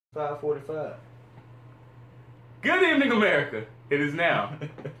5:45. Good evening, America. It is now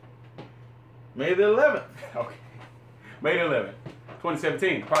May the 11th. okay, May the 11th,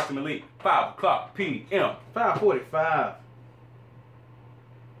 2017, approximately 5 o'clock p.m. 5:45.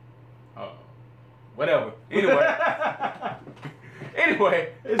 Whatever. Anyway,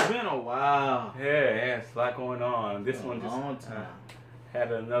 anyway, It's been a while. yeah, it's a lot going on. This one just long time.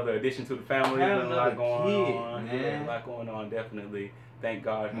 had another addition to the family. Had There's been a lot another going kid, on. man. Yeah, a lot going on. Definitely. Thank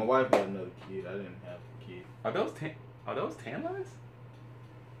God. My wife had another kid. I didn't have a kid. Are those tan lines?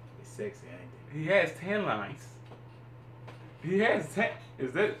 It's sexy, ain't He has tan lines. He has tan.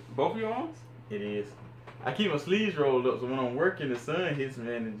 Is that both of your arms? it? It is. I keep my sleeves rolled up so when I'm working, the sun hits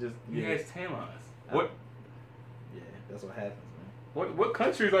me and it just. He has tan lines. What? Yeah, that's what happens, man. What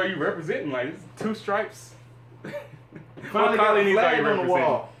countries are you representing? Like, it's two stripes. Finally got a flag on the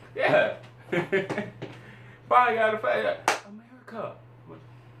wall. Yeah. Finally got a flag. America.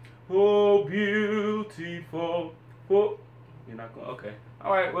 Oh, beautiful. Oh, you're not going. Okay.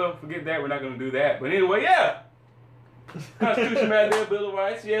 All right. Well, forget that. We're not going to do that. But anyway, yeah. Constitution right there, Bill of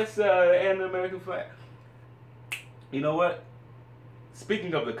Rights. Yes, and the American flag. You know what?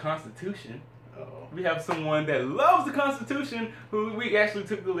 Speaking of the Constitution. Uh-oh. We have someone that loves the Constitution who we actually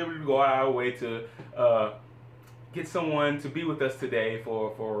took the liberty to go out of our way to get someone to be with us today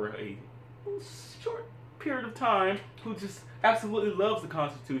for a short period of time who just absolutely loves the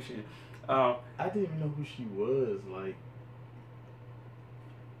Constitution. I didn't even know who she was. Like,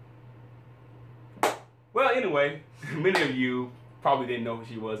 well, anyway, many of you probably didn't know who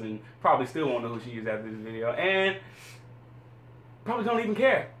she was and probably still won't know who she is after this video and probably don't even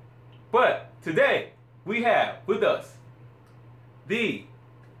care. But today, we have with us the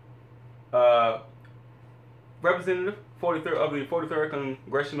representative 43rd of the 43rd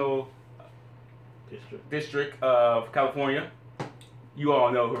Congressional District of California. You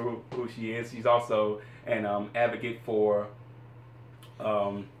all know who she is. She's also an advocate for,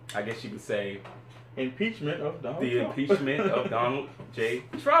 I guess you could say, impeachment of Donald the Trump. impeachment of Donald J.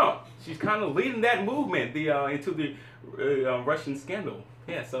 Trump. She's kind of leading that movement into the Russian scandal.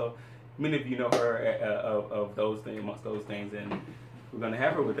 Yeah, so many of you know her of those things, amongst those things, and we're gonna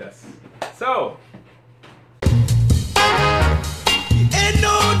have her with us. So, ain't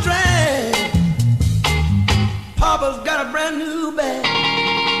no drag. Papa's got a brand new bag.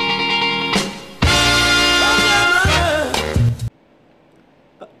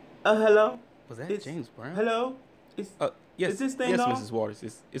 Hello? was that James Brown? Hello? Yes, is this thing yes, on? Mrs. Waters,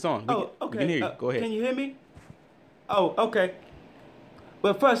 it's on. Okay. We can hear you. Go ahead. Can you hear me? Oh, okay.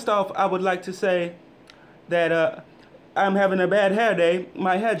 Well, first off, I would like to say that I'm having a bad hair day.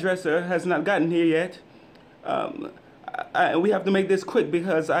 My hairdresser has not gotten here yet. We have to make this quick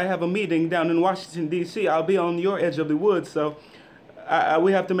because I have a meeting down in Washington, D.C. I'll be on your edge of the woods, so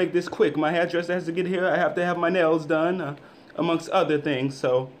we have to make this quick. My hairdresser has to get here. I have to have my nails done, amongst other things,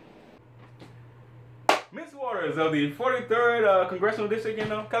 so. Ms. Waters of the 43rd Congressional District in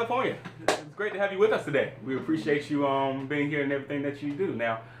California. It's great to have you with us today. We appreciate you being here and everything that you do.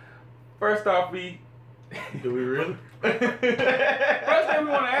 Now, first off, Do we really? first thing we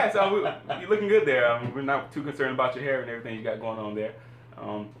want to ask, you're looking good there. We're not too concerned about your hair and everything you got going on there.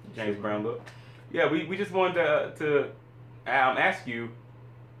 James Brown look. Yeah, we just wanted to ask you.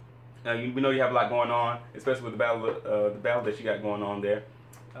 We know you have a lot going on, especially with the battle that you got going on there.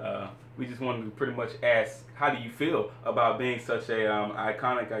 We just wanted to pretty much ask, how do you feel about being such a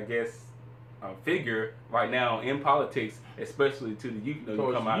iconic, I guess, figure right now in politics, especially to the youth? You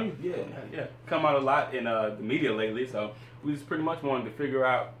come out, come out a lot in the media lately. So we just pretty much wanted to figure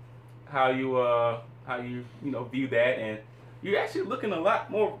out how you view that, and you're actually looking a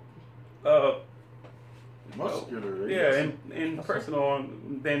lot more muscular. yeah, in personal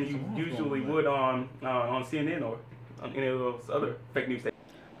than you usually would on CNN or on any of those other fake news stations.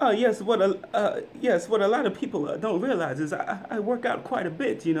 Yes. What a lot of people don't realize is I work out quite a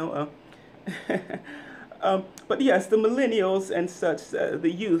bit, you know. But yes, the millennials and such, the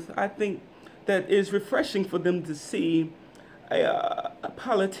youth, I think that is refreshing for them to see a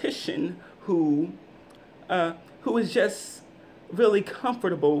politician who is just really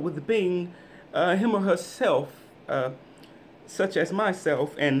comfortable with being him or herself, such as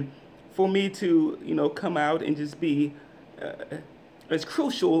myself, and for me to come out and just be as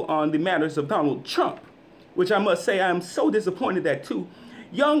crucial on the matters of Donald Trump, which I must say I'm so disappointed that two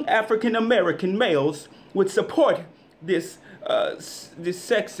young African American males would support this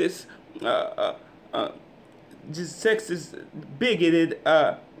sexist, bigoted.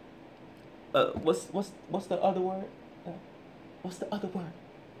 What's the other word? What's the other word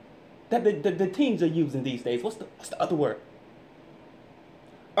that the teens are using these days? What's the other word?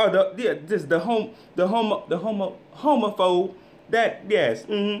 Oh, just homophobe. That yes,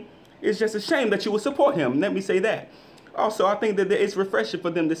 it's just a shame that you would support him. Let me say that. Also, I think that it's refreshing for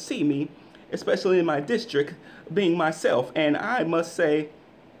them to see me, especially in my district, being myself. And I must say,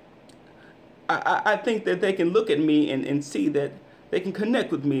 I think that they can look at me and see that they can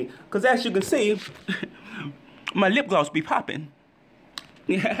connect with me. Because as you can see, my lip gloss be popping.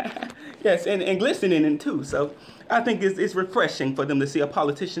 Yes, and glistening in too. So I think it's refreshing for them to see a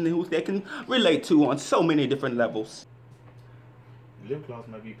politician who they can relate to on so many different levels. Lip gloss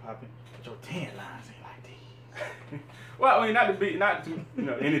might be popping, but your tan lines ain't like these. Well, I mean, not to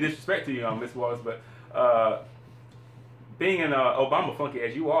any disrespect to you, Miss Wallace, but being an Obama flunky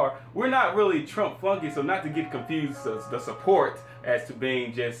as you are, we're not really Trump flunky, so not to get confused the support as to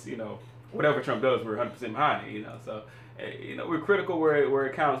being just whatever Trump does, we're 100% behind it, So we're critical where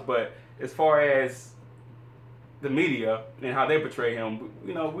it counts, but as far as the media and how they portray him,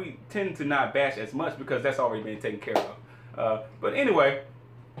 we tend to not bash as much because that's already been taken care of. But anyway,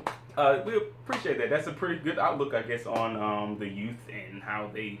 we appreciate that. That's a pretty good outlook, I guess, on the youth and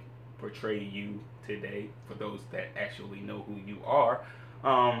how they portray you today for those that actually know who you are.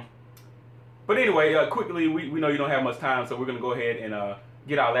 But anyway, quickly, we know you don't have much time, so we're going to go ahead and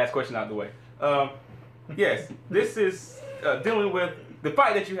get our last question out of the way. Yes, this is dealing with the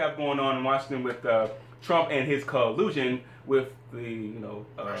fight that you have going on in Washington with Trump and his collusion with the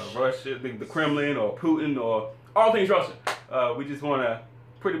Russia, the Kremlin or Putin or all things Russia. We just want to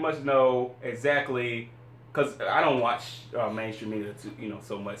pretty much know exactly, because I don't watch mainstream media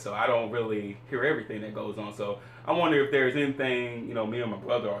so much, so I don't really hear everything that goes on. So I wonder if there's anything me and my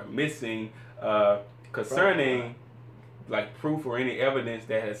brother are missing concerning like proof or any evidence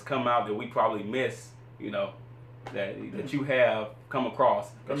that has come out that we probably missed, that you have come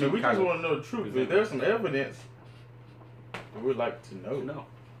across. I mean, we just want to know the truth. If there's some evidence, we'd like to know.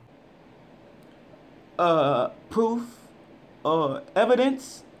 Proof or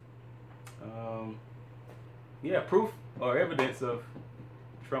evidence? Yeah, proof or evidence of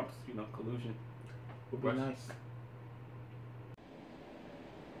Trump's, collusion. Would be nice.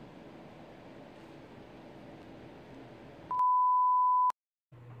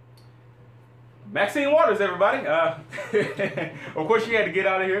 Maxine Waters, everybody. Of course, she had to get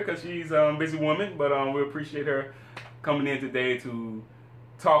out of here because she's a busy woman, but we appreciate her coming in today to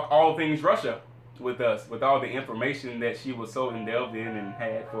talk all things Russia with us, with all the information that she was so indelved in and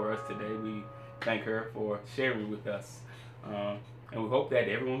had for us today. We thank her for sharing with us. And we hope that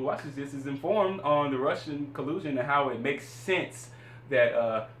everyone who watches this is informed on the Russian collusion and how it makes sense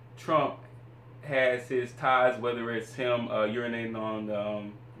that Trump has his ties, whether it's him urinating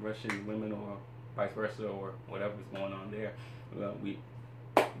on Russian women or vice versa or whatever's going on there.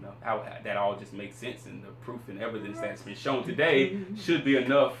 How that all just makes sense, and the proof and evidence that's been shown today should be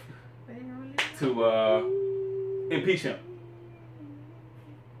enough to impeach him.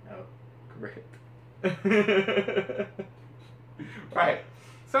 Oh, correct. Right.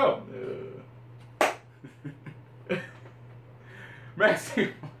 So,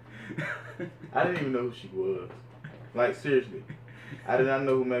 Maxine. I didn't even know who she was. Like, seriously. I did not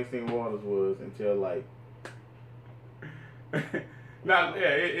know who Maxine Waters was until, like... Now,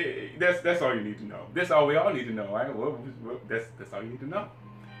 yeah, that's all you need to know. That's all we all need to know, right? That's all you need to know.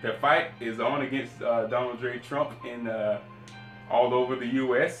 The fight is on against Donald J. Trump in all over the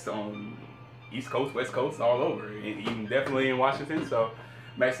U.S., on East Coast, West Coast, all over, and even definitely in Washington. So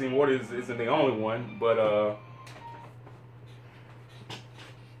Maxine Waters isn't the only one, but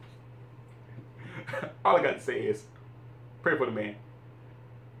all I got to say is pray for the man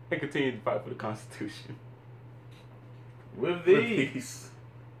and continue to fight for the Constitution. With these.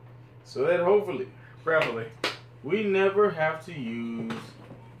 So that hopefully, prayerfully, we never have to use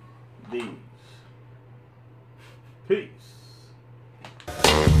these. Peace.